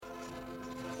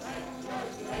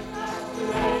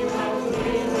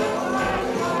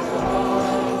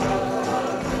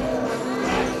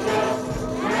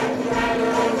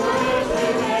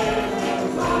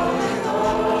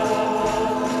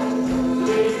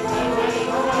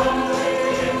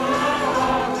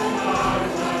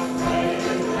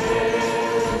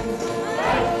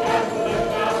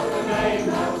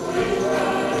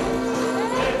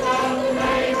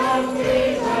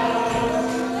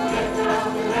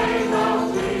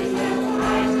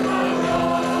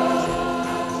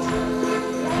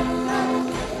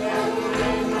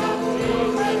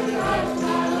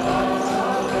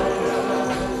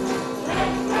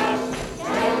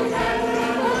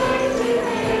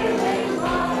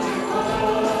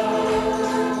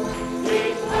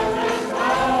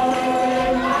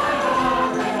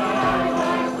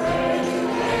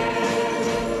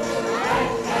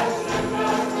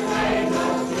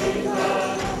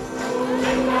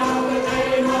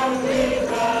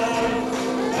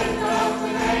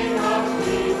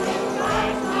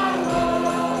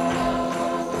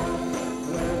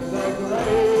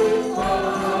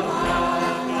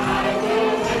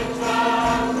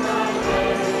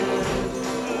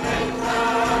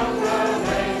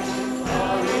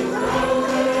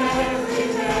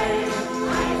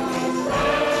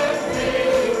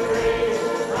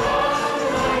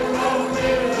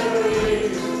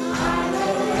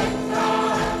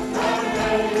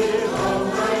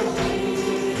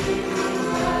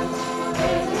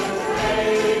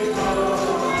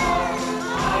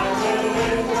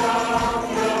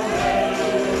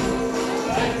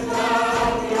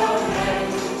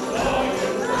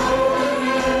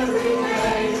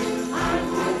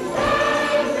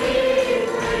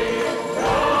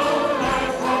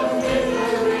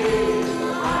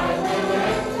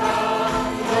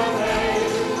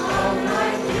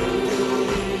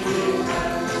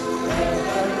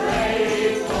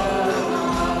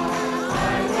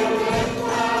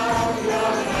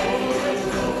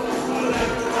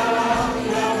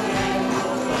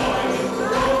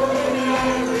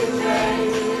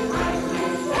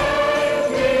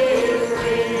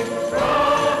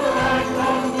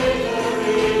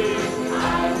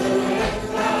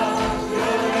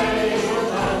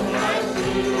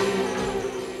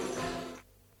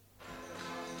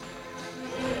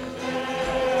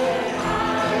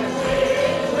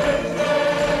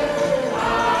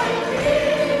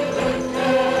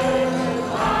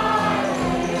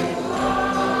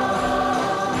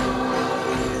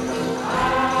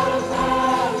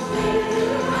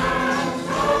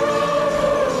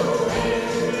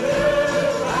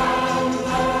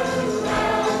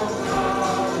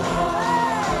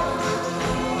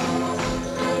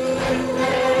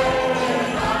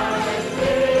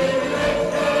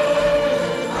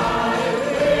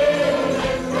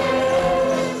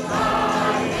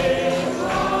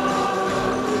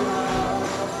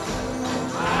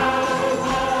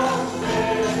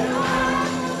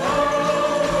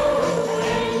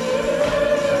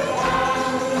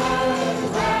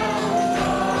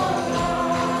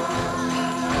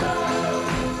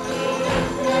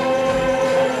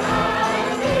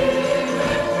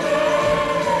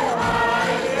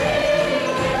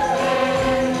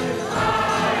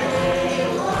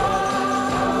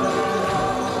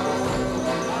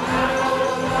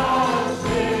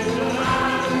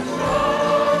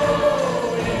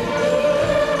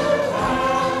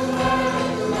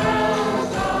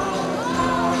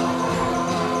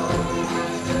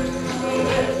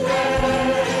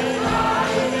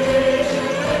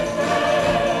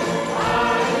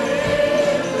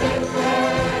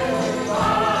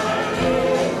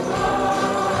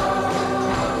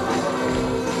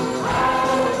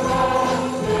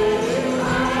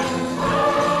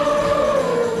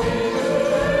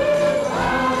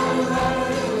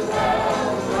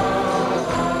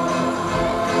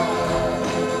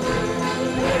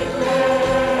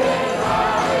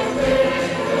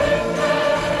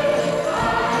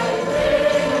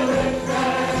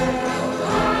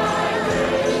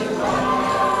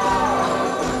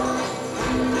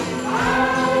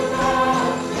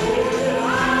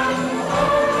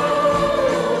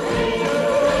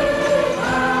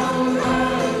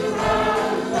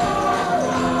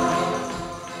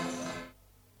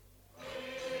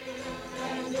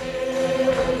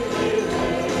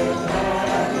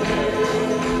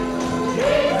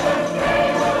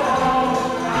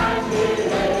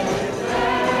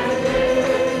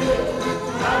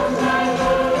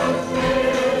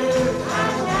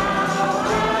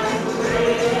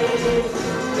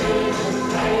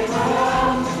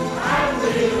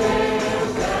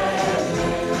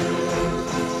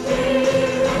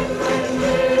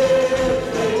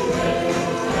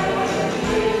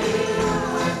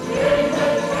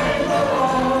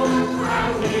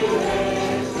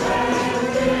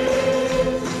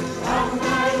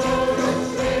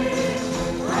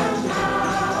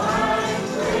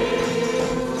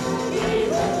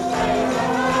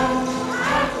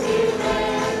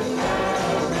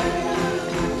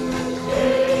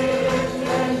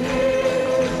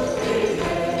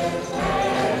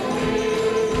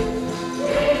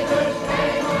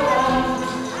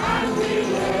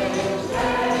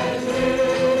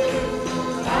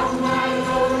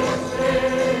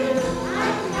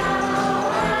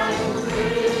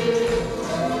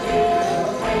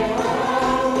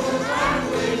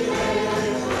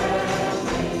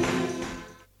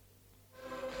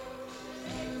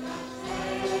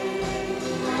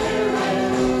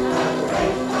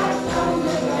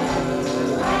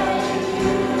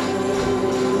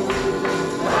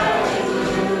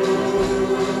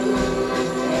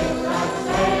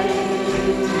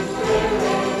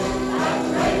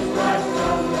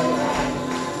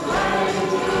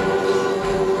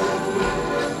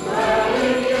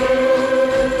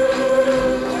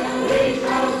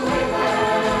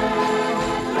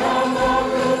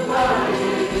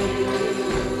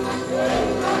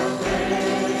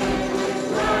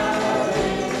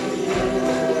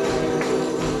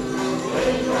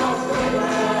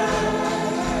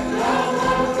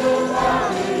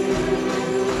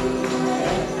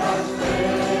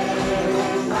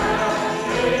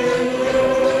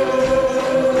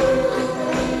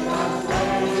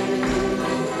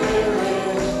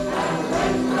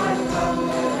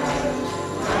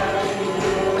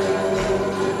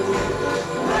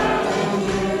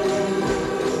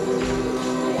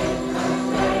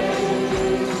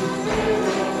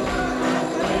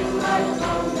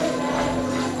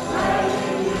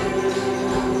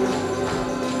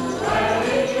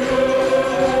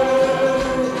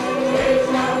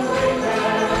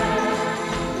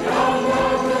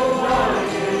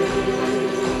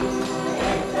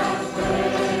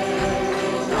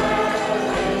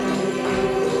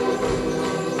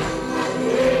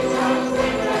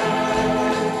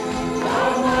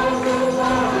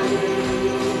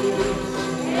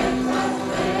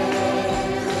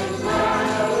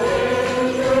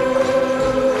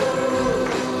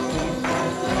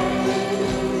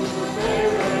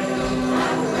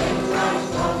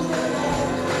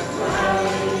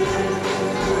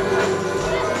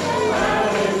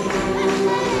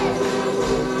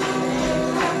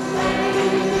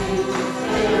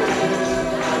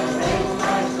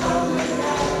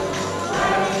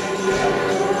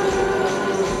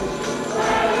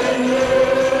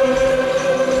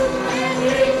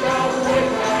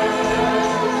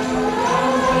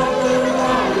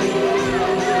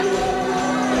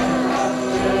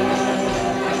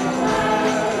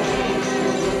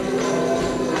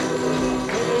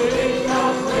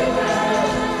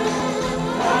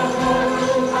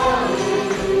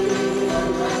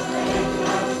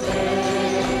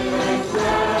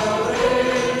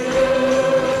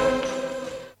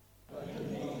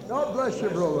bless you,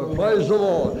 brother. Praise the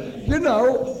Lord. You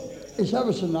know, it's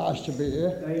ever so nice to be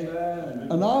here. Amen.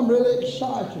 And I'm really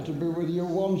excited to be with you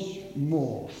once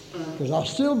more. Because I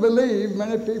still believe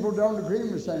many people don't agree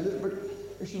with saying it, but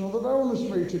it's another bonus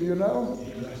meeting, you know.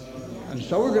 And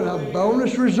so we're going to have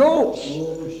bonus results.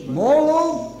 More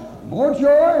love, more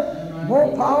joy,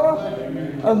 more power.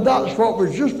 And that's what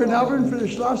we've just been having for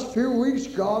this last few weeks.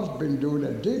 God's been doing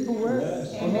a deeper work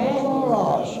on all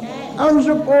our hearts. Hands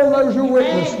up all those who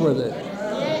witnessed with it.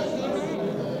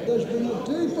 There's been a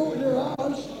deeper work in our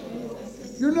hearts.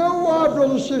 You know why,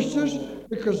 brothers and sisters?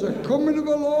 Because the coming of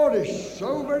the Lord is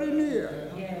so very near.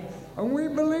 And we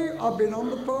believe, I've been on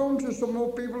the phone to some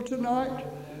more people tonight,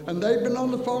 and they've been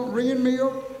on the phone ringing me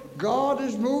up. God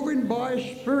is moving by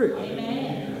His Spirit.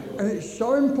 Amen. And it's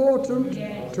so important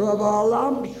to have our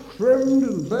lamps trimmed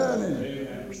and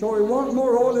burning. So we want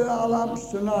more oil in our lamps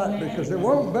tonight, because they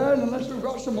won't burn unless we've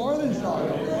got some oil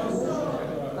inside.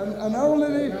 And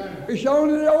it's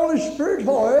only the Holy Spirit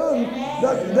oil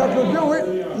that will do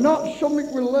it, not something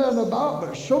we learn about,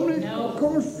 but something that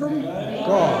comes from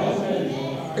God.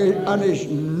 And it's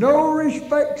no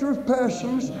respecter of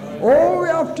persons. All we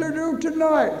have to do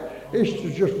tonight is to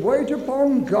just wait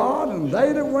upon God, and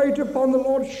they that wait upon the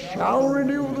Lord shall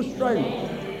renew the strength.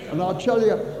 And I'll tell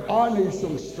you, I need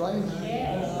some strength.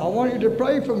 I want you to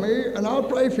pray for me, and I'll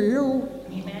pray for you,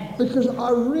 because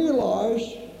I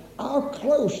realise how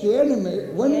close the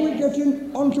enemy, when we get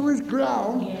onto his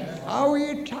ground, how he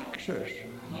attacks us.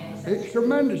 It's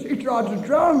tremendous. He tried to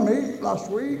drown me last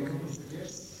week.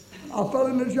 I fell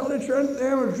in the Jolly Trent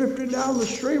there and was drifting down the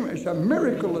stream. It's a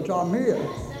miracle that I'm here.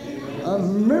 A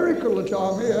miracle that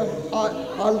I'm here.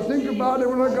 I think about it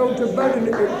when I go to bed, and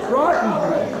it frightens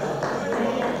me.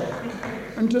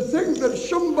 And to think that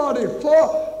somebody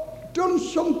done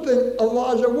something,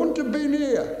 otherwise I wouldn't have been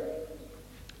here.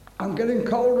 I'm getting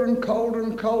colder and colder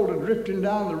and colder, drifting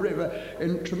down the river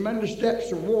in tremendous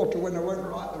depths of water when I went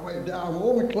right the way down,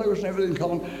 all my clothes and everything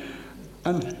on.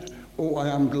 And, oh, I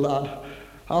am glad.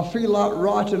 I feel like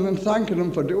writing and thanking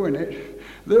them for doing it.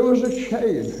 There was a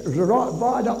chain. It was a right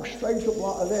viaduct straight up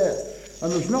like there.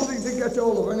 And there's nothing to get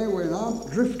hold of anyway. And I'm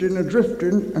drifting and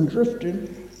drifting and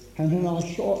drifting. And then I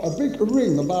saw a big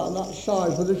ring about that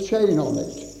size with a chain on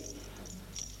it.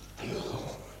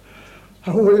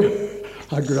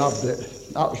 I grabbed it.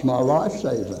 That was my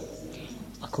lifesaver.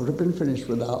 I could have been finished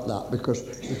without that, because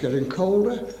it's getting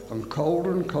colder and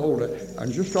colder and colder.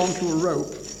 And just onto a rope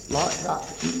like that,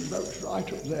 rope's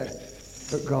right up there,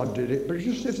 that God did it. But it's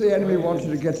just if the enemy wanted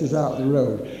to get us out of the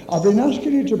road. I've been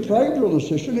asking you to pray, brother and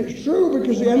sister, and it's true,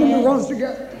 because the enemy wants to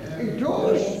get... He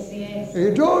does.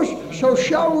 He does. So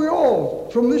shall we all,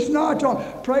 from this night on,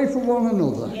 pray for one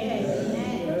another?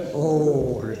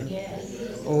 Oh,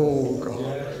 oh God.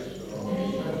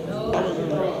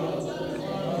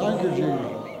 Thank you,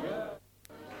 Jesus.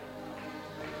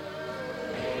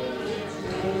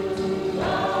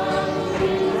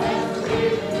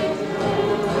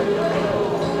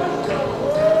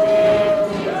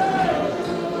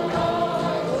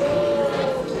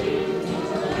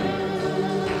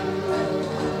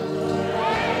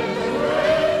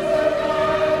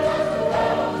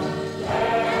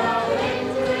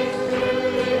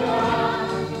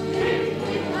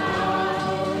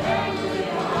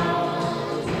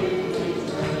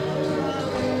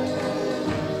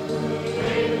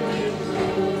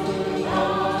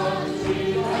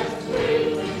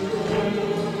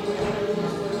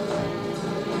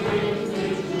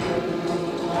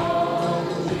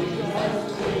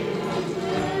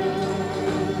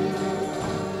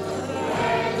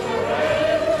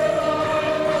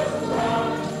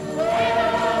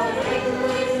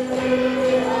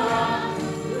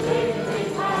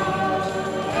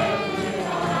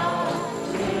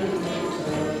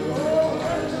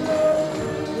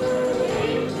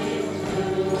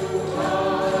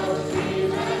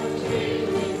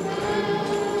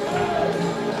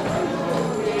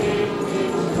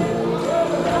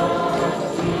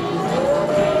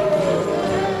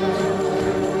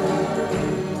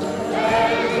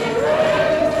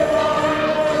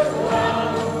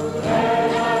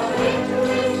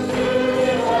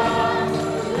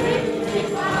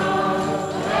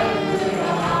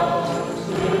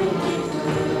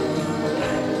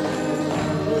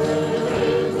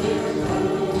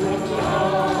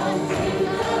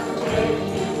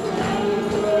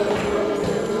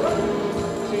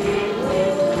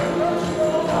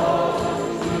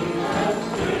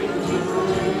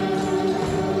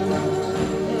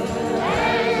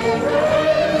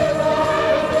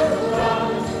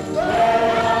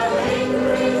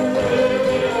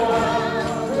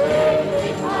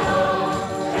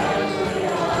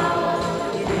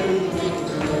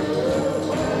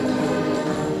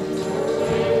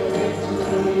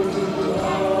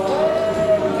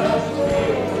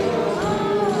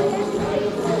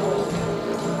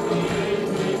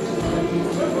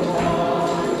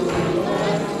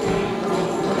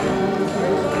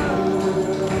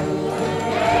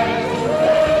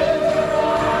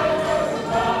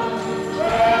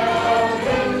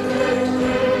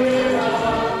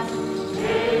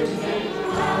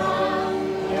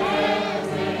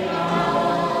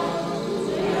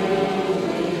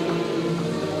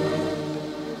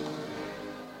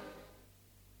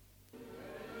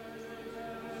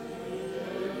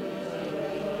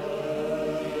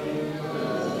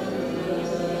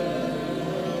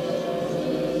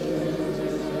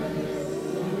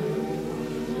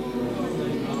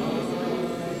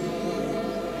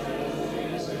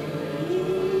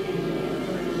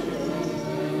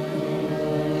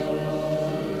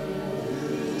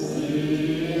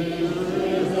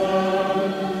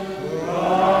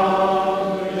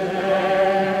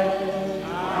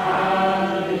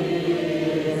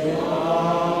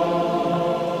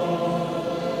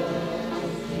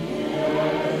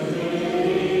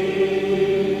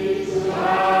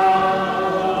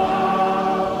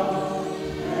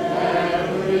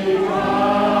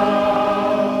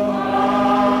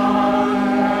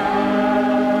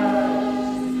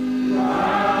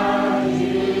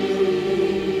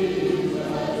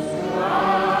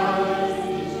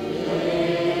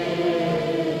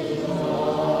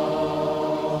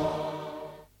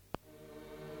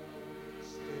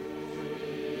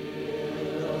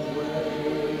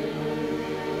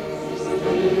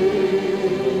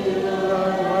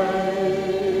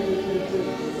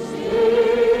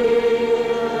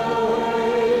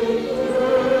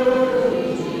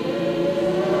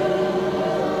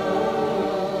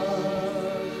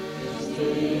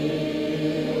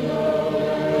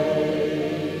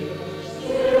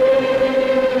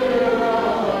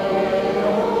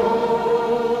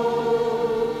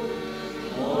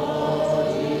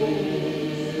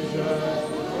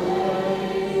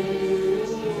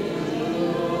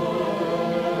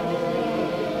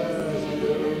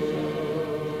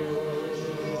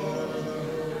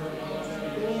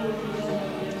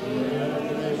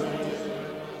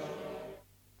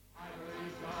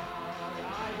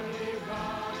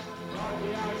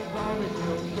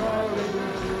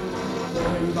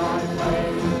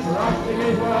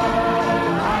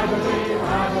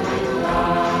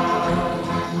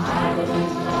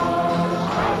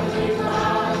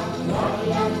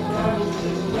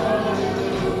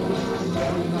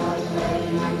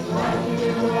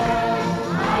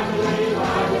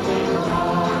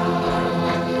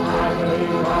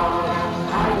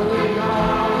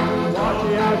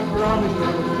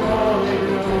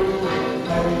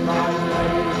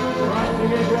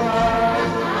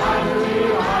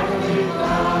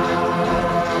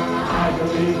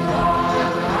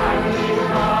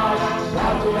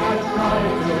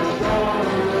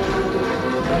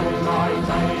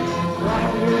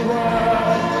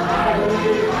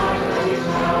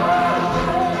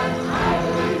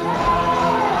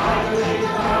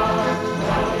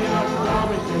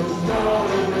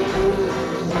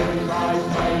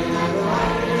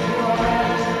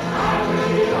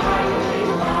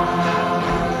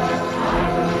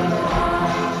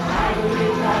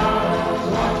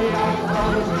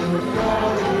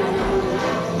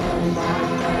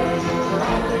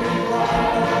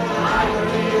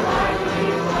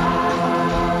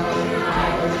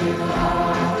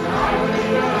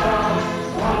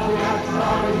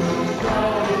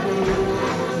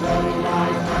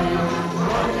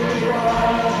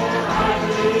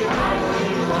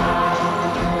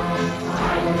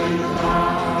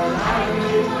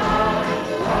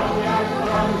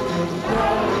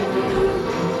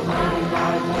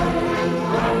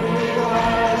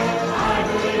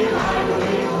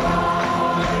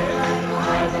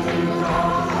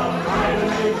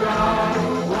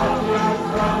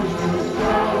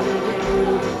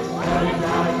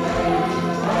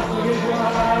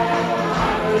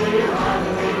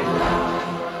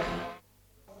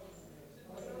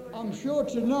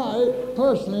 Tonight,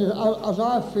 personally, as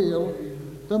I feel,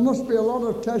 there must be a lot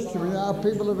of testimony how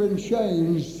people have been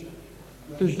changed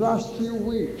these last few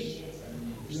weeks.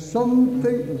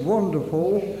 Something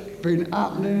wonderful been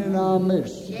happening in our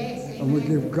midst. And we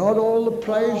give God all the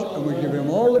praise and we give him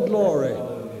all the glory.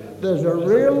 There's a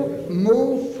real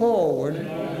move forward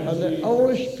and the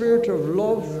Holy Spirit of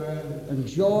love and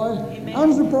joy.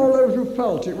 Hands up all those who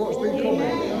felt it, what's been coming.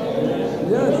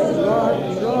 Yes, right,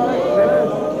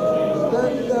 yes.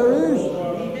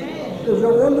 There's a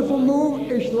wonderful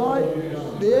move. It's like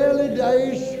the early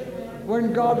days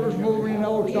when God was moving in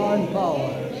old-time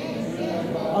power.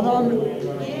 And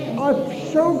I'm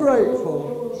so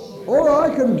grateful. All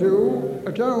I can do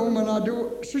at home, and I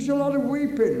do such a lot of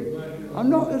weeping. I'm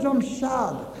not that I'm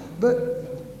sad,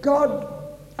 but God,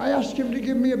 I asked him to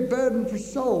give me a burden for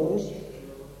souls.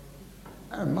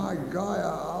 And my God,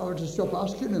 I had to stop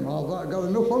asking him. I've got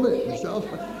enough on it myself.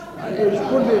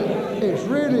 It's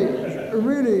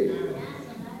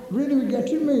really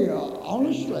getting me,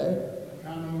 honestly.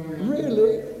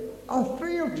 Really, I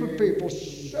feel for people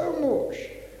so much.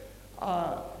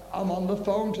 I'm on the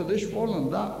phone to this one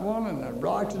and that one, and I'm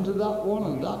writing to that one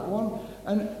and that one,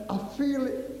 and I feel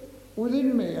it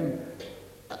within me.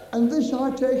 And this,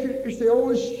 I take it, is the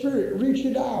Holy Spirit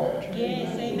reaching out.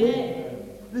 Yes, amen.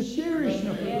 The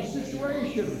seriousness of the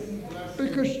situation.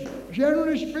 Because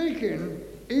generally speaking,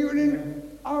 even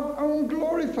in our own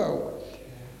glory folk,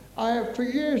 for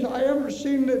years, I haven't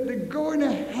seen that they're going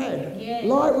ahead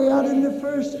like we had in the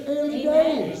first early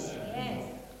days. Yes.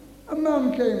 A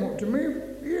man came up to me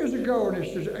years ago and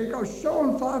he says, he goes so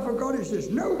on fire for God, he says,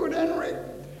 no good, Henry,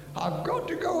 I've got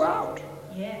to go out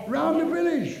round the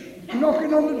village,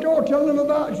 knocking on the door, telling them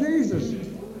about Jesus.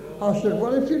 I said,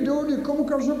 well, if you do and you come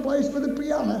across a place with a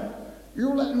piano,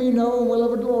 you let me know and we'll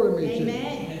have a glory meeting.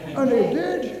 Amen. And he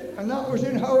did, and that was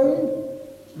in Home,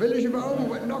 village of Home,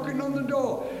 went knocking on the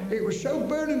door. It was so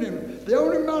burning him. The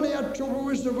only man he had trouble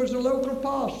with was a local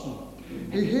parson.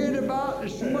 He heard about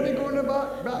there's somebody going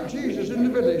about Jesus in the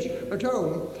village at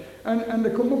Home, and they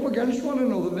come up against one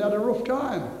another. They had a rough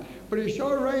time. But he so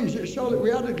arranged it so that we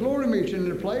had a glory meeting in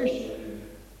the place,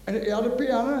 and he had a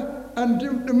piano, and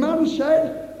the man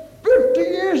said, 50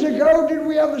 years ago did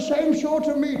we have the same sort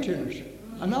of meetings.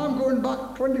 And I'm going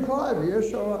back 25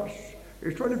 years, so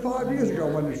it's 25 years ago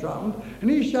when this happened. And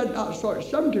he said that's like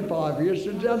 75 years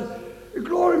since they had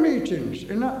glory meetings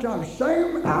in that time.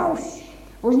 Same house.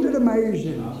 Wasn't it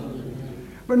amazing?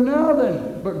 But now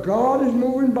then, but God is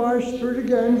moving by His Spirit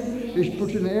again. He's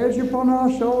putting the edge upon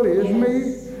our soul. Here's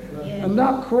me. And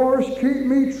that chorus, keep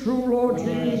me true, Lord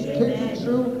Jesus, keep me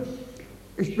true.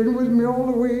 It's been with me all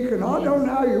the week, and I don't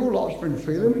know how you lot's been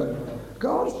feeling, but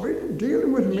God's been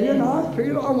dealing with me, and I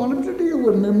feel I want Him to deal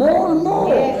with me more and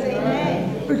more.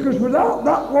 Because without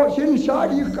that, what's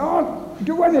inside, you can't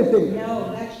do anything.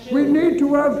 No, that's true. We need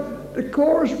to have the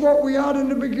chorus what we had in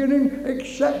the beginning,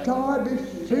 except I be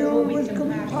filled with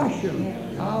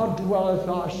compassion. How dwelleth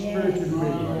thy Spirit in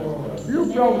me.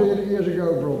 You probably did it years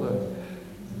ago, brother.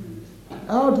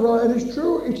 And it's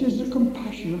true, it is the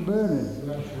compassion of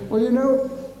burning. Well, you know,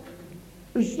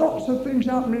 there's lots of things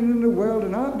happening in the world,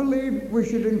 and I believe we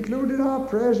should include in our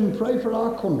prayers and pray for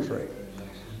our country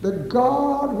that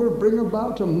God will bring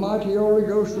about a mighty Holy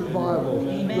Ghost revival.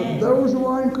 Amen. That those who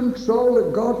are in control,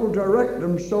 that God will direct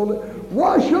them so that,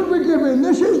 why should we give in?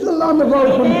 This is the land of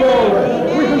open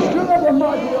glory. We can still have a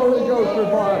mighty Holy Ghost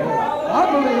revival. I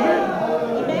believe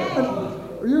it.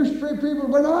 And you people,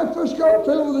 when I first got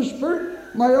filled with the Spirit,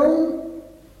 my own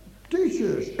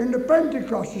teachers in the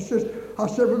Pentecost, I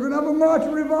said, we're going to have a mighty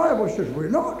revival. I said, we're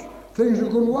not. Things are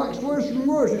going to wax worse and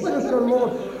worse. It's just the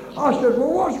Lord. I said,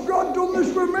 well, what's God done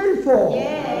this for me for?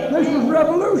 This was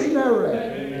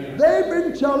revolutionary. They've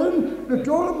been telling, they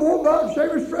told them more about,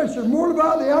 same as Fred said, more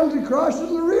about the Antichrist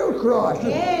than the real Christ.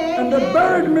 And they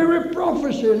buried me with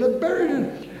prophecy, and they buried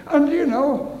it. And, you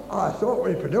know, I thought,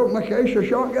 well, if I don't make haste, I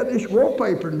shan't get this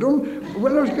wallpaper done.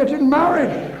 When I was getting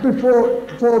married, before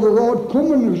the Lord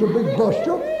come, and there was a big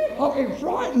bust-up, it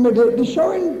frightened me. They're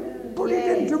showing, put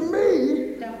it into me,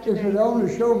 if it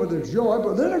only showed me the joy.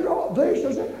 But then I got this,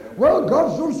 I said, well,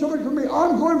 God's done something for me.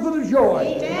 I'm going for the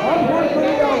joy. I'm going for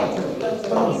reality.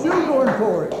 And I'm still going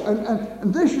for it.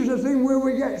 And this is the thing where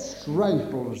we get strength,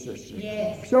 brothers and sisters.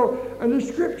 Yes. So, and the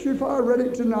scripture, if I read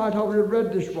it tonight, I would have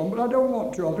read this one, but I don't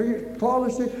want to. I think it's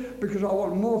policy because I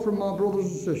want more from my brothers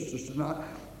and sisters tonight.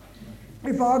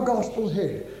 If our gospel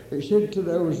hid, it's hid to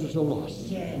those that are lost.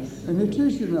 Yes. And it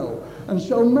is, you know. And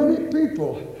so many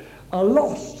people are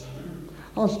lost.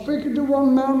 I was speaking to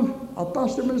one man, I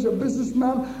passed him as a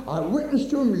businessman. I witnessed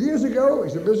to him years ago.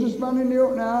 He's a businessman in New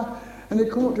York now. And he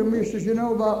came up to me and says, you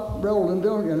know about Roland,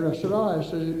 don't you? And I said, aye.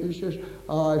 He says,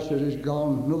 he's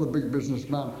gone, another big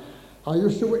businessman. I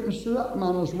used to witness to that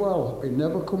man as well. He'd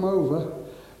never come over,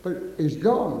 but he's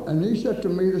gone. And he said to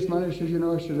me, this man, he says, you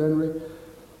know, he said, Henry,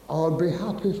 I'd be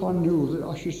happy if I knew that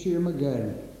I should see him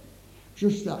again.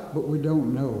 Just that, but we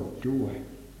don't know, do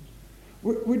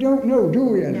we? We don't know, do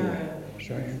we, anyway? No.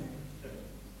 So,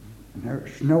 now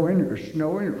it's snowing,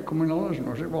 it's coming on us. And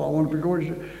I said, well, I want to be going. He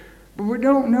said, but we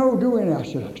don't know, do we? And I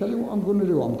said, I'll tell you what I'm going to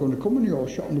do. I'm going to come in your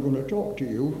shop, I'm going to talk to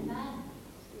you.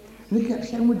 And he kept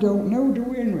saying, we don't know, do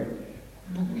we, Henry?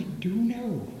 But we do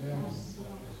know. Yes.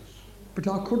 But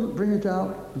I couldn't bring it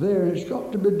out there, and it's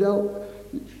got to be dealt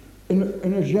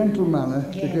in a gentle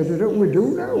manner to get it out. We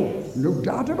do know, no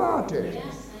doubt about it.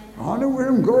 I know where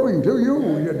I'm going, do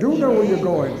you? You do know where you're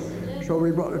going. So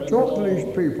we've got to talk to these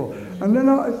people. And then,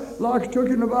 like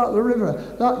talking about the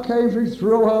river, that came to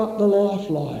throw out the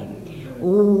lifeline.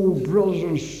 Oh, brothers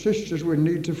and sisters, we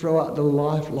need to throw out the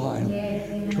lifeline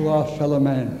to our fellow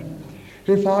men.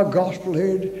 If our gospel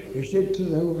hid, it's hid to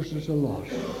those that are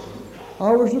lost.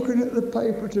 I was looking at the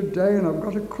paper today, and I've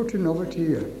got a cutting of it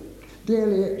here.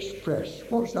 Daily Express.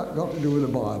 What's that got to do with the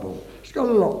Bible? It's got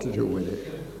a lot to do with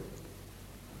it.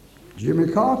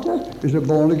 Jimmy Carter is a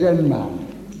born-again man.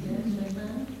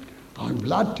 I'm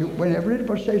glad to, whenever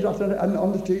anybody says that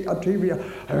on the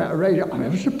TV, radio, I'm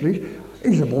ever so pleased.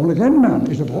 He's a born-again man.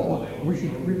 We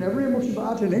never hear much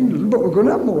about it in England, but we're going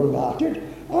to have more about it.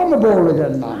 I'm a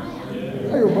born-again man.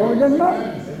 Are you a born-again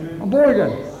man? I'm born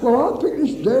again. Well, I picked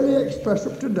this Daily Express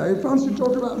up today. Fancy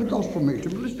talking about the gospel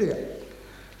meeting, but listen here.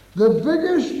 The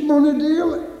biggest money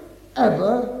deal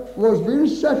ever was being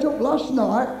set up last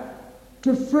night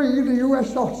to free the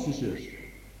US hostages,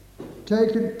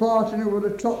 taking part in it with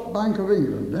the top Bank of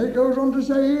England. And it goes on to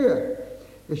say here,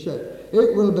 it said,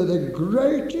 it will be the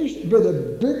greatest, be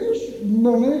the biggest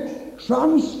money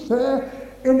transfer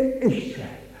in Israel.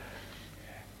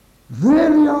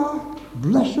 There we are,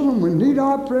 bless them, and we need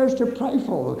our prayers to pray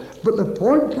for them. But the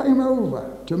point came over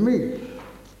to me.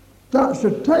 That's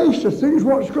a taste of things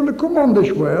what's going to come on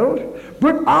this world.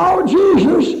 But our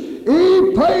Jesus,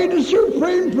 he paid the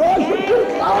supreme price for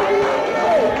 2,000 years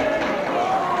ago.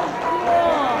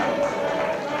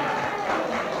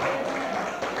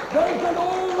 They got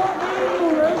all that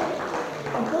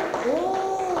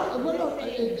money.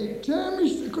 It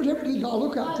turns, because everything I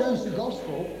look at turns to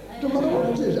gospel. No matter what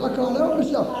it is, I can't help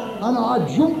myself. And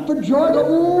I jump for joy.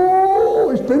 Oh,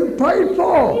 it's been paid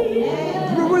for.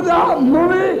 Without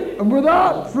money and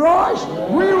without price,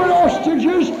 we were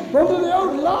hostages under the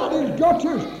old land. He's got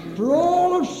us. For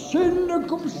all have sinned and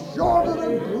come short of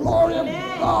the glory of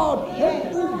God.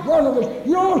 Every one of us.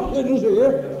 You're sinners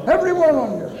here. Every one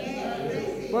of you.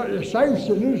 But the same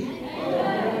sinners.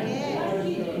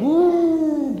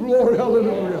 Ooh, glory,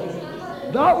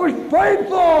 hallelujah. That was paid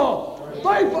for.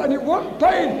 Paid for, and it wasn't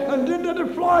paid and didn't have to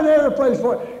fly an aeroplane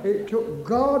for it. It took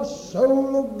God so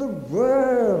loved the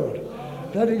world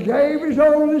that he gave his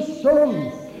only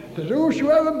Son, that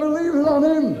whosoever believeth on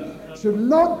him should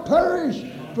not perish,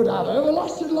 but have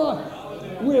everlasting life.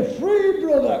 We're free,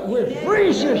 brother. We're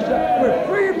free, sister. We're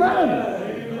free men.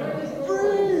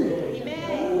 Free.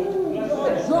 Ooh,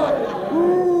 that's right.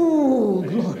 Ooh,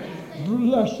 God.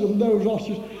 Bless them, those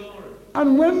hostages.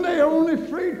 And when they only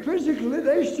freed physically,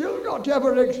 they still got to have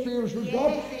an experience with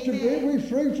God to be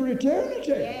free for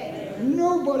eternity.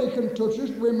 Nobody can touch us.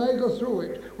 We may go through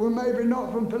it. We may be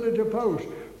not from pillar to post.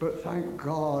 But thank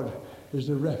God is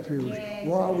the refuge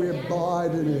while we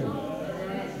abide in him.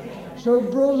 So,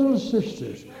 brothers and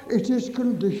sisters, it is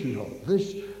conditional.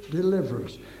 This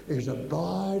deliverance is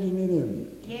abiding in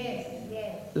him. Yes,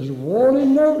 yes. There's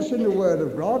warning notes in the Word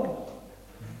of God.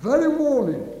 Very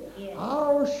warning. Yes.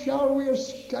 How shall we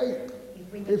escape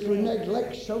if we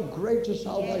neglect so great a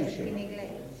salvation?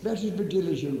 Yes, let us be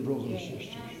diligent, brothers and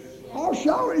sisters. How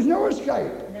shall we? There's no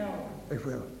escape. No. If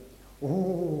we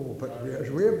oh, but as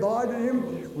we abide in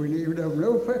him, we need have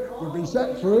no fear. We've been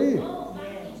set free.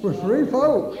 We're free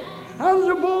folk. Hands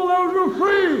up all those who are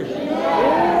free.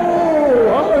 Oh,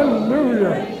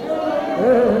 hallelujah.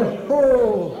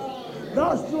 Oh,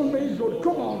 that's done me good.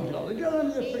 Come on, brother. Get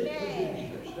on your feet.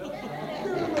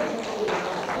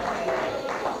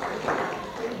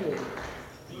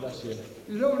 Bless you.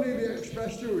 You don't need the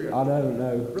express, do you? I don't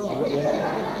know. Right.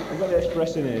 I've got the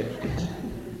express in here.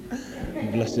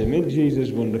 Bless him. Isn't Jesus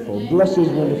wonderful? Bless his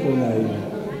wonderful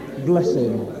name. Bless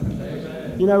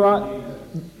him. You know,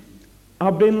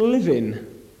 I've been living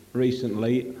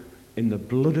recently in the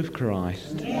blood of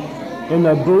Christ. In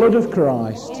the blood of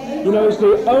Christ. You know, it's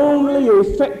the only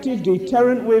effective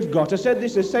deterrent we've got. I said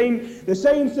this the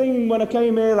same thing when I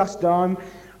came here last time.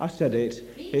 I said it.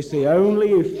 It's the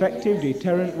only effective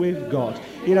deterrent we've got.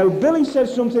 You know, Billy said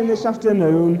something this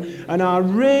afternoon, and I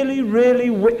really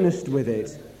witnessed with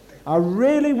it. I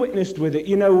really witnessed with it.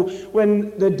 You know,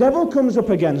 when the devil comes up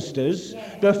against us,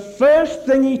 the first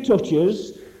thing he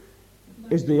touches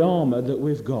is the armour that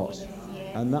we've got.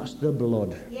 And that's the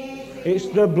blood. It's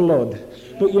the blood.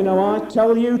 But you know, I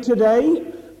tell you today,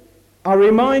 I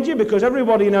remind you because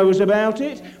everybody knows about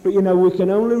it, but you know, we can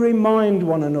only remind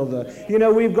one another. You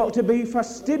know, we've got to be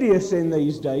fastidious in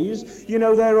these days. You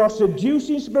know, there are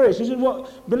seducing spirits. This is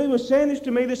what Billy was saying this to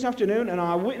me this afternoon, and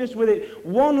I witnessed with it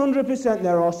 100%.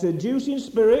 There are seducing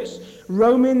spirits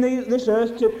roaming this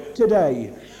earth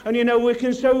today. And you know, we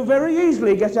can so very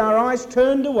easily get our eyes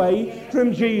turned away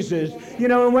from Jesus. You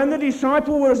know, and when the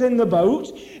disciple was in the boat,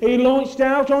 he launched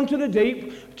out onto the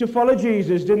deep to follow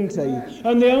Jesus, didn't he?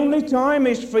 And the only time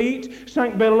his feet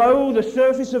sank below the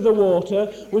surface of the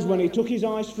water was when he took his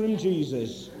eyes from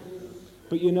Jesus.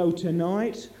 But you know,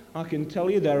 tonight, I can tell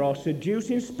you there are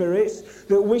seducing spirits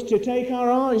that wish to take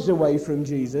our eyes away from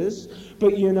Jesus.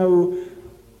 But you know,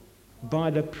 by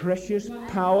the precious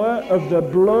power of the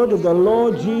blood of the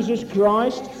Lord Jesus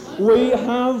Christ, we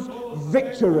have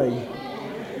victory.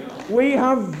 We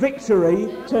have victory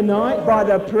tonight by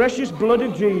the precious blood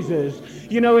of Jesus.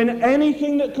 You know, in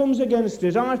anything that comes against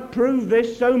us, I've proved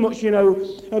this so much, you know,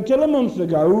 until a month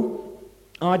ago,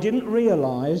 I didn't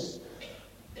realise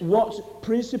what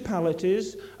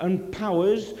principalities and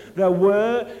powers there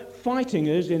were fighting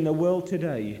us in the world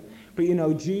today. But you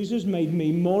know, Jesus made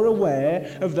me more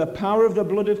aware of the power of the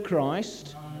blood of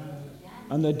Christ,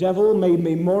 and the devil made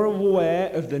me more aware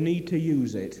of the need to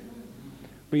use it.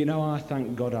 But you know, I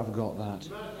thank God I've got that.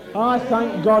 I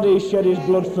thank God He shed His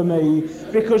blood for me,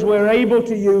 because we're able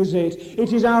to use it.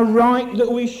 It is our right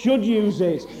that we should use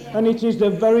it, and it is the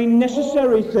very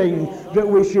necessary thing that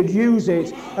we should use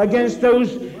it against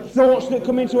those thoughts that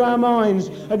come into our minds,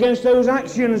 against those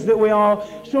actions that we are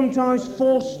sometimes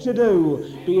forced to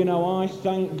do. But you know, I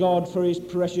thank God for His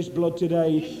precious blood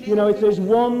today. You know, if there's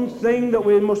one thing that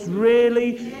we must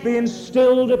really be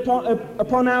instilled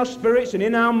upon our spirits and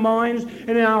in our minds and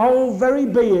in our whole very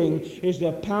being, is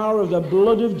the power of the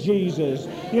blood of Jesus.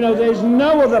 You know, there's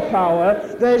no other power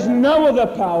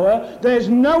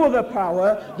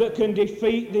that can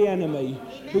defeat the enemy.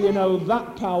 But you know,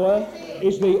 that power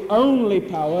is the only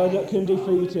power that can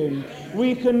defeat him.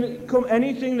 We can come,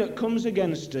 anything that comes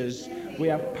against us, we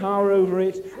have power over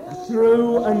it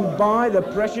through and by the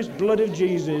precious blood of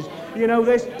Jesus. You know,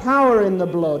 there's power in the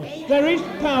blood. There is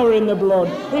power in the blood.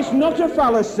 It's not a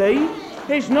fallacy.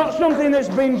 It's not something that's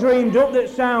been dreamed up that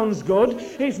sounds good.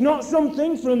 It's not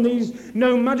something from these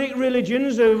nomadic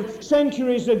religions of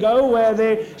centuries ago where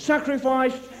they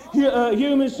sacrificed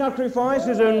human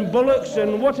sacrifices and bullocks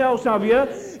and what else have you.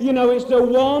 You know, it's the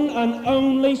one and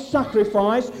only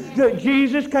sacrifice that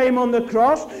Jesus came on the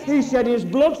cross. He shed His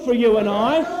blood for you and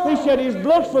I. He shed His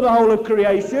blood for the whole of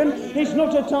creation. It's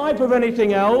not a type of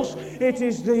anything else. It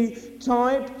is the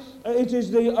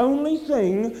only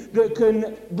thing that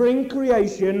can bring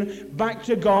creation back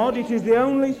to God. It is the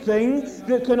only thing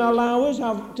that can allow us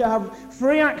to have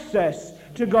free access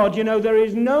to God. You know, there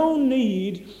is no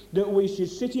need that we should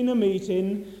sit in a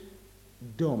meeting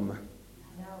dumb.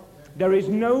 There is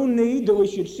no need that we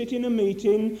should sit in a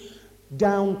meeting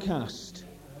downcast.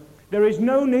 There is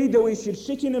no need that we should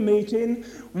sit in a meeting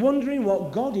wondering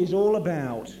what God is all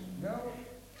about.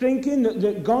 Thinking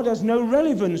that God has no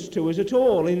relevance to us at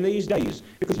all in these days.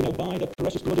 Because, you know, by the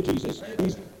precious blood of Jesus,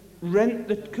 He's rent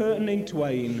the curtain in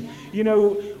twain. You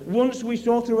know, once we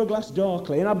saw through a glass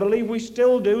darkly, and I believe we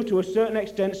still do to a certain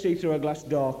extent see through a glass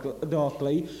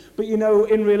darkly, but you know,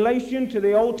 in relation to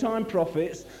the old-time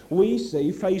prophets, we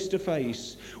see face to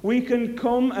face. We can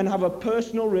come and have a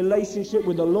personal relationship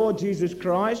with the Lord Jesus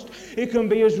Christ. It can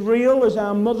be as real as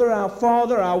our mother, our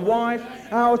father, our wife,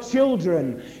 our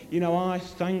children. You know, I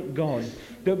thank God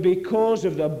that because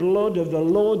of the blood of the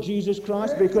Lord Jesus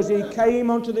Christ, because He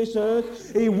came onto this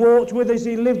earth, He walked with us,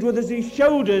 He lived with us, He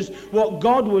showed us what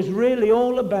God was really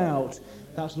all about.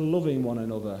 That's loving one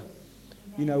another.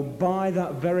 You know, by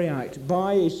that very act,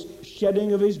 by His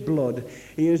shedding of His blood,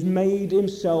 He has made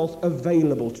Himself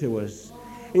available to us.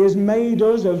 He has made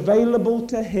us available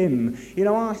to Him. You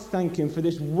know, I thank Him for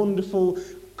this wonderful,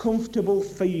 comfortable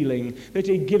feeling that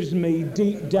He gives me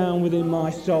deep down within my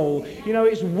soul. You know,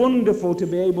 it's wonderful to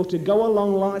be able to go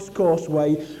along life's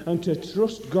causeway and to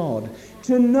trust God,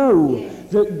 to know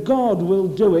that God will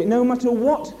do it. No matter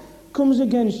what comes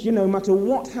against you, no matter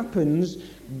what happens,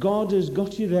 God has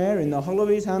got you there in the hollow of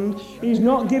His hand. He's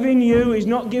not giving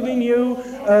you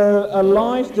a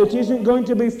life that isn't going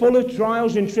to be full of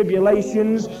trials and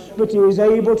tribulations, but He is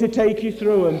able to take you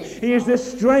through them. He is the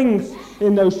strength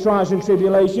in those trials and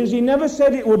tribulations. He never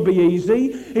said it would be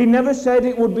easy. He never said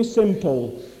it would be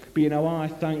simple. But you know, I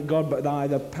thank God, but by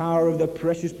the power of the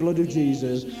precious blood of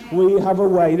Jesus, we have a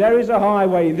way. There is a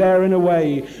highway there and a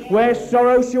way where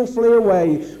sorrow shall flee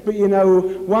away. But you know,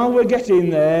 while we're getting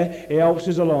there, He helps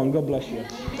us along. God bless you.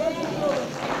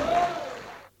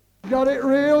 Got it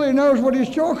real. He knows what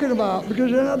he's talking about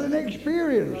because he had an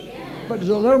experience. But there's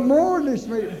a lot more in this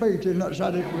meeting that's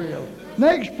had it real.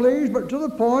 Next, please, but to the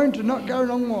point and not going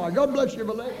on more. God bless you,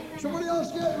 Billy. Somebody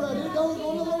else get ready. Don't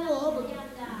go on more, but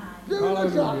give it a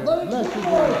clap.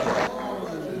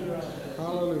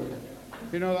 Hallelujah.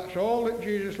 You know, that's all that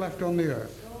Jesus left on the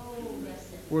earth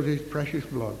was His precious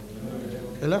blood.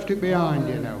 He left it behind,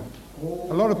 you know.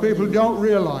 A lot of people don't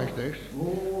realize this.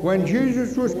 When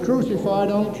Jesus was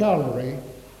crucified on Calvary,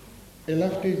 He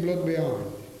left His blood behind.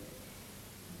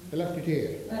 He left it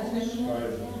here.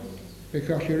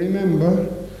 Because you remember,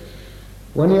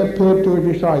 when He appeared to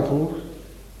His disciples,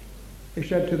 He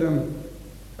said to them,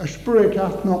 "A spirit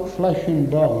hath not flesh and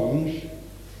bones."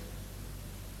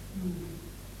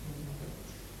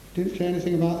 Didn't say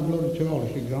anything about the blood at all.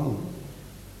 It had gone.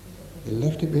 He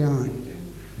left it behind.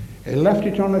 He left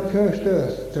it on a cursed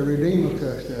earth to redeem a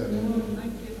cursed earth.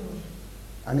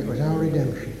 And it was our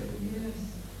redemption.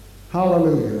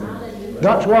 Hallelujah.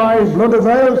 That's why His blood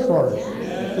avails for us.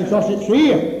 Because it's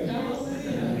here.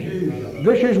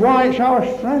 This is why it's our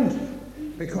strength.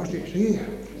 Because it's here.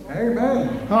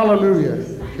 Amen. Hallelujah.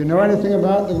 If you know anything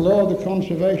about the law of the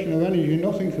conservation of energy,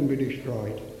 nothing can be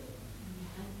destroyed.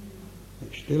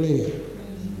 It's still here.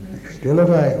 It still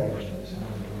avails.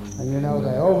 And you know,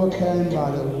 they overcame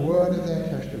by the word of their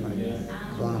testimony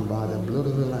and by the blood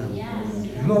of the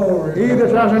Lamb. Glory. He that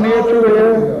has an ear to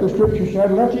hear, the Scripture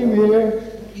said, let him hear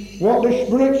what the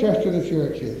Spirit says to the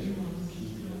churches.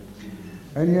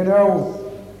 And you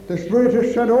know, the Spirit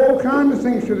has said all kinds of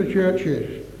things to the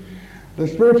churches. The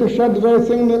Spirit has said the very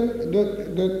thing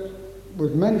that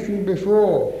was mentioned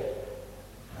before,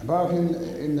 about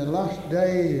in the last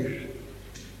days,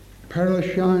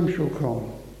 perilous times shall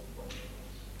come.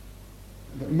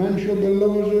 That men shall be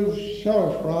lovers of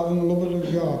self rather than lovers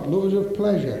of God, lovers of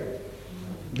pleasure,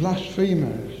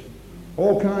 blasphemers,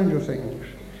 all kinds of things.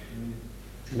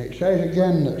 And it says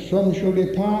again that some shall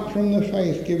depart from the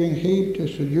faith, giving heed to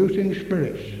seducing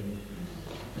spirits.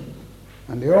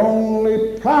 And the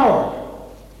only power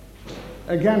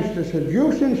against the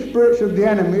seducing spirits of the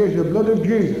enemy is the blood of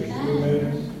Jesus.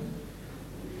 Amen.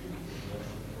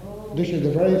 This is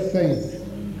the very thing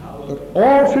that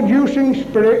all seducing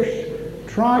spirits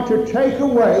try to take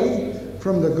away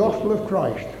from the gospel of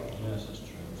Christ.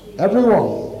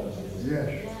 Everyone.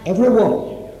 Yes.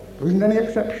 Everyone. There isn't any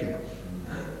exception.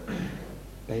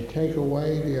 They take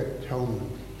away the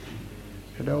atonement.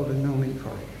 So there's no need for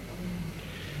it.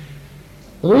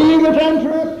 He that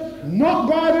entereth not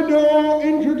by the door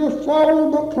into the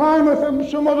fold, but climbeth in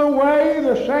some other way,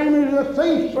 the same is a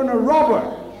thief and a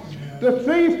robber. The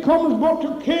thief comes but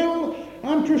to kill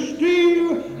and to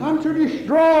steal and to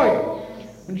destroy.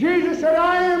 And Jesus said,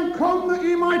 I am come that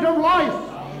ye might have life,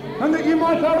 and that ye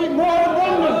might have it more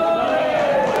abundant.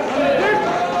 And this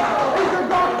is the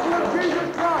gospel of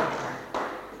Jesus Christ.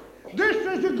 This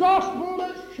is the gospel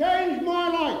that's changed my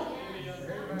life.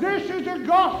 This is the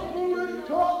gospel that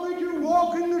taught me to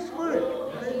walk in the Spirit.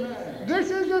 Amen.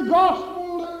 This is the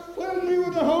gospel that filled me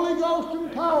with the Holy Ghost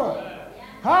and power.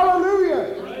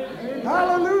 Hallelujah. Amen.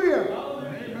 Hallelujah.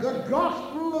 Amen. The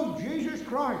gospel of Jesus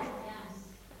Christ.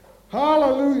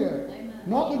 Hallelujah. Amen.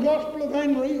 Not the gospel of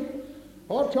Henry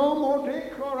or Tom or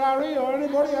Dick or Harry or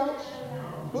anybody else,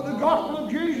 but the gospel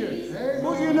of Jesus. Amen.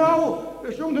 But you know,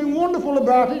 there's something wonderful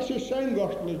about it. It's the same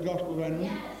gospel as gospel of Henry.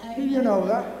 Did you know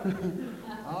that?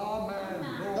 Amen.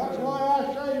 That's why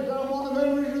I say that I'm one of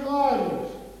Henry's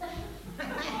revivals.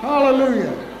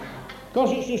 Hallelujah.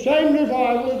 Because it's the same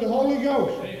revival as the Holy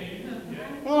Ghost.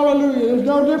 Hallelujah. There's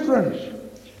no difference.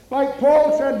 Like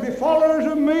Paul said, be followers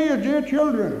of me as dear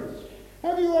children.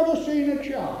 Have you ever seen a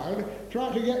child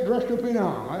trying to get dressed up in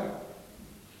armour?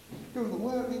 It doesn't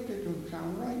work. It doesn't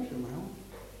sound right somehow.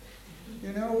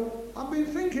 You know, I've been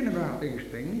thinking about these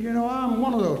things. You know, I'm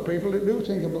one of those people that do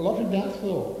think of a lot of daft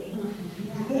thoughts.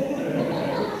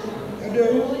 I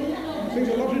do. I think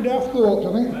a lot of daft thoughts,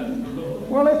 I think.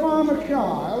 Well, if I'm a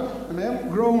child and I haven't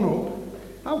grown up,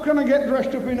 how can I get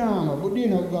dressed up in armour? But you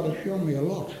know, God has shown me a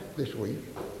lot this week.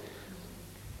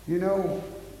 You know,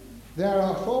 there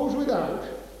are foes without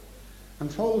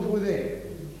and foes within.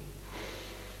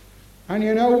 And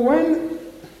you know, when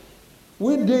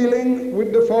we're dealing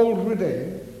with the foes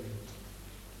within,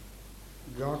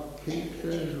 God keeps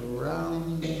us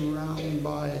round and round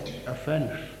by a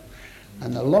fence.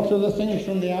 And a lot of the things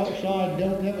from the outside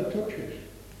don't ever touch us,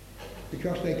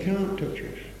 because they can't touch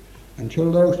us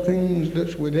until those things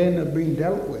that's within have been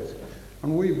dealt with.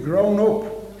 And we've grown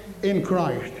up in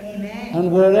Christ. Amen.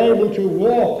 And we're able to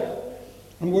walk,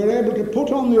 and we're able to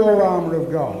put on the whole armour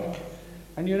of God.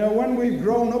 And you know, when we've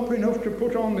grown up enough to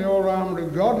put on the whole armour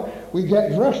of God, we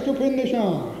get dressed up in this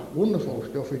armour. Wonderful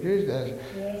stuff it is.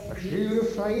 There's a shield of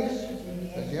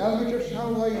faith, there's the helmet of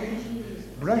salvation,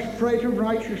 breastplate of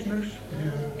righteousness,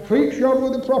 feet shod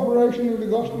with the preparation of the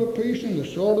gospel of peace, and the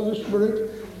sword of the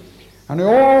Spirit. And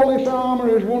all this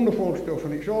armour is wonderful stuff,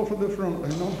 and it's all for the front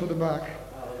and not for the back.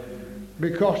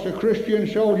 Because the Christian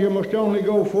soldier must only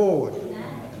go forward.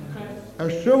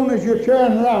 As soon as you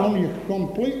turn round, you're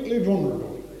completely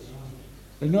vulnerable.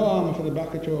 There's no armour for the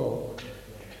back at all.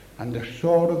 And the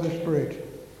sword of the Spirit,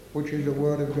 which is the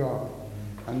Word of God.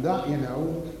 And that, you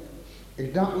know,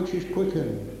 is that which is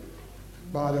quickened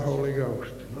by the Holy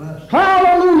Ghost.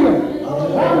 Hallelujah!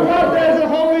 I'm glad there's a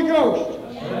Holy Ghost.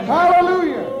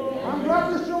 Hallelujah! I'm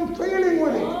glad there's some feeling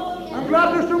with it. I'm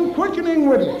glad there's some quickening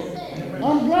with it.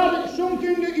 I'm glad it's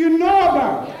something that you know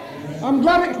about. I'm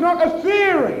glad it's not a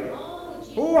theory.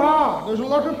 There's a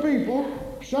lot of people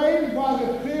saved by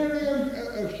the theory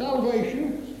of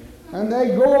salvation, and they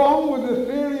go on with the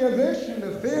theory of this and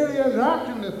the theory of that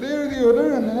and the theory of the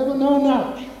other, and they never know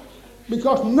that,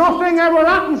 because nothing ever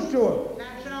happens to them.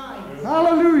 That's right.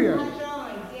 Hallelujah. That's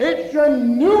right. It's a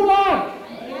new life.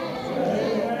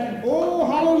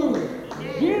 Hallelujah.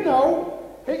 Do you know,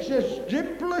 it's as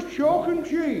simple as chalk and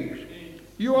cheese.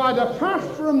 You either pass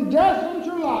from death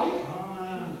unto life,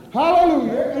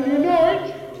 hallelujah, and you know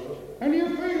it, and you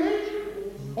feel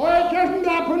it, or it doesn't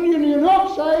happen and you're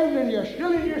not saved and you're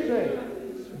still in your sin.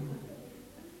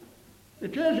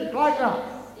 It is, it's like that.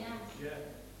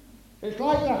 It's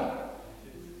like that.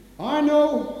 I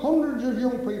know hundreds of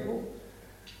young people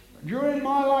during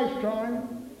my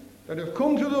lifetime that have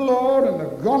come to the Lord and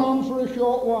they've gone on for a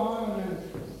short while, and then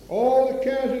all the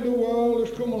cares of the world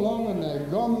has come along and they've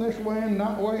gone this way and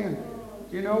that way, and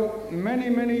you know, many,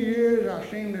 many years I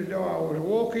seemed as though I was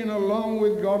walking along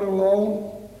with God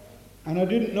alone, and I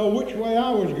didn't know which way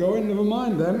I was going, never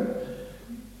mind them,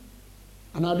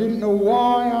 and I didn't know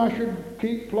why I should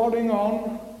keep plodding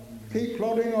on,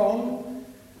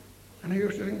 and I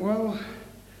used to think, well,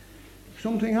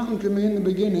 something happened to me in the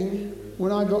beginning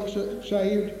when I got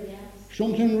saved.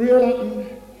 Something real happened.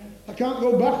 I can't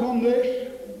go back on this.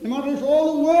 No matter if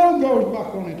all the world goes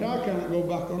back on it, I can't go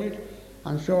back on it.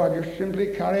 And so I just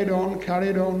simply carried on.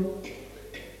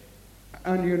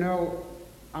 And you know,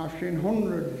 I've seen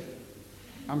hundreds,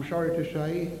 I'm sorry to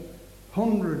say,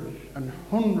 hundreds and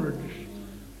hundreds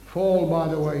fall by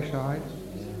the wayside.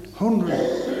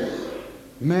 Hundreds.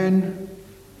 Men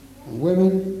and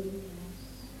women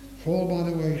fall by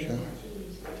the wayside.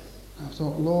 I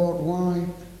thought, Lord, why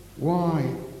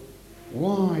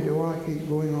do I keep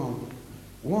going on?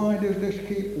 Why does this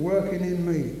keep working in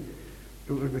me?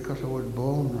 It was because I was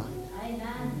born right.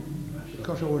 Amen.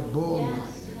 Because I was born right.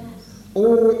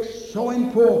 Oh, it's so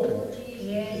important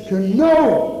to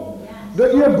know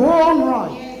that you're born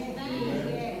right.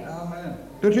 Amen.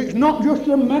 That it's not just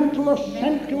a mental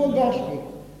assent to a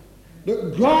gospel.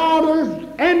 That God has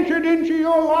entered into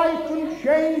your life and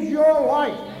changed your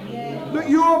life. That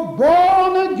you're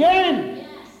born again.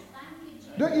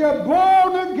 That you're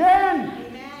born again.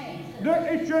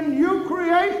 That it's a new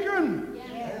creation.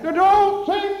 That all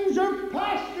things have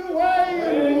passed away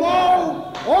and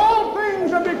lo, all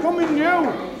things are becoming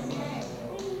new.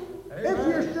 If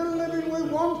you're still living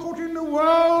with one foot in the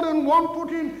world and one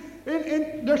foot in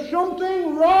there's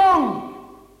something wrong.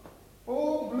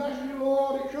 Oh, bless you,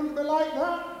 Lord, it shouldn't be like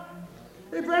that.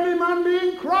 If any man be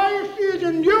in Christ, he is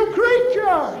a new creature.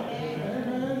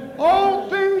 Amen. All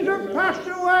things have passed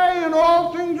away and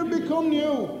all things have become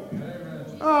new. Amen.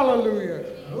 Hallelujah.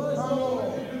 Well,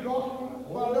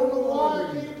 I don't know why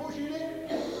I keep pushing it.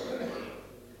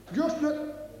 Just that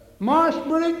my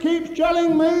spirit keeps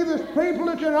telling me there's people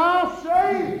that are half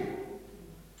saved.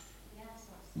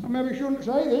 I maybe shouldn't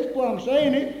say this, but I'm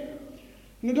saying it.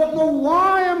 And I don't know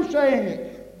why I'm saying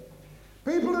it.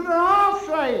 People that are half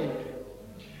saved,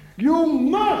 you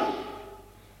must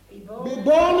be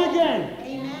born again.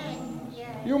 Amen.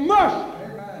 Yes. You must.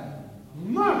 Amen.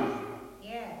 Must.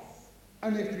 Yes.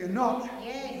 And if you're not,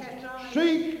 Yes, that's right.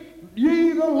 seek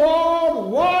ye the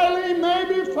Lord while he may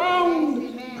be found.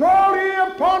 Amen. Call ye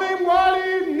upon him while he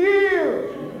is near.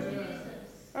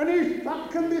 And he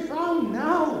can be found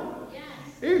now.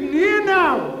 He's near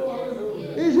now.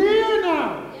 He's here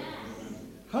now.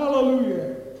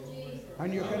 Hallelujah.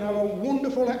 And you can have a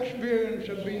wonderful experience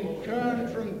of being turned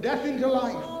from death into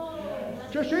life.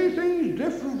 To see things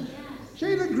different.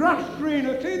 See the grass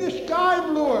greener. See the sky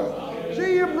bluer.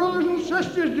 See your brothers and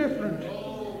sisters different.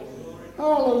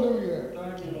 Hallelujah.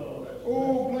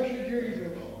 Oh, bless you,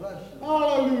 Jesus.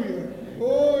 Hallelujah.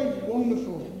 Oh, he's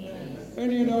wonderful.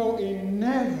 And you know, he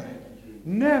never,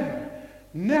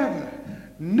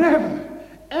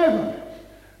 ever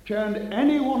turned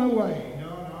anyone away.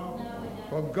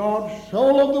 For God so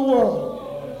loved the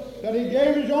world that he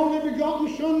gave his only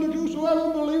begotten Son, that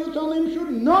whosoever believeth on him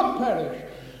should not perish,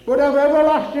 but have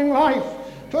everlasting life.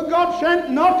 For God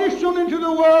sent not his Son into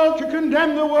the world to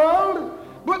condemn the world,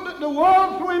 but that the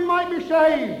world through him might be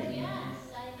saved.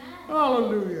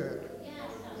 Hallelujah.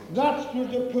 That was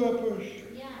the purpose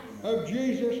of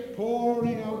Jesus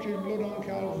pouring out his blood on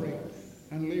Calvary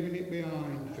and leaving it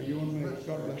behind for you and me.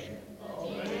 God bless you.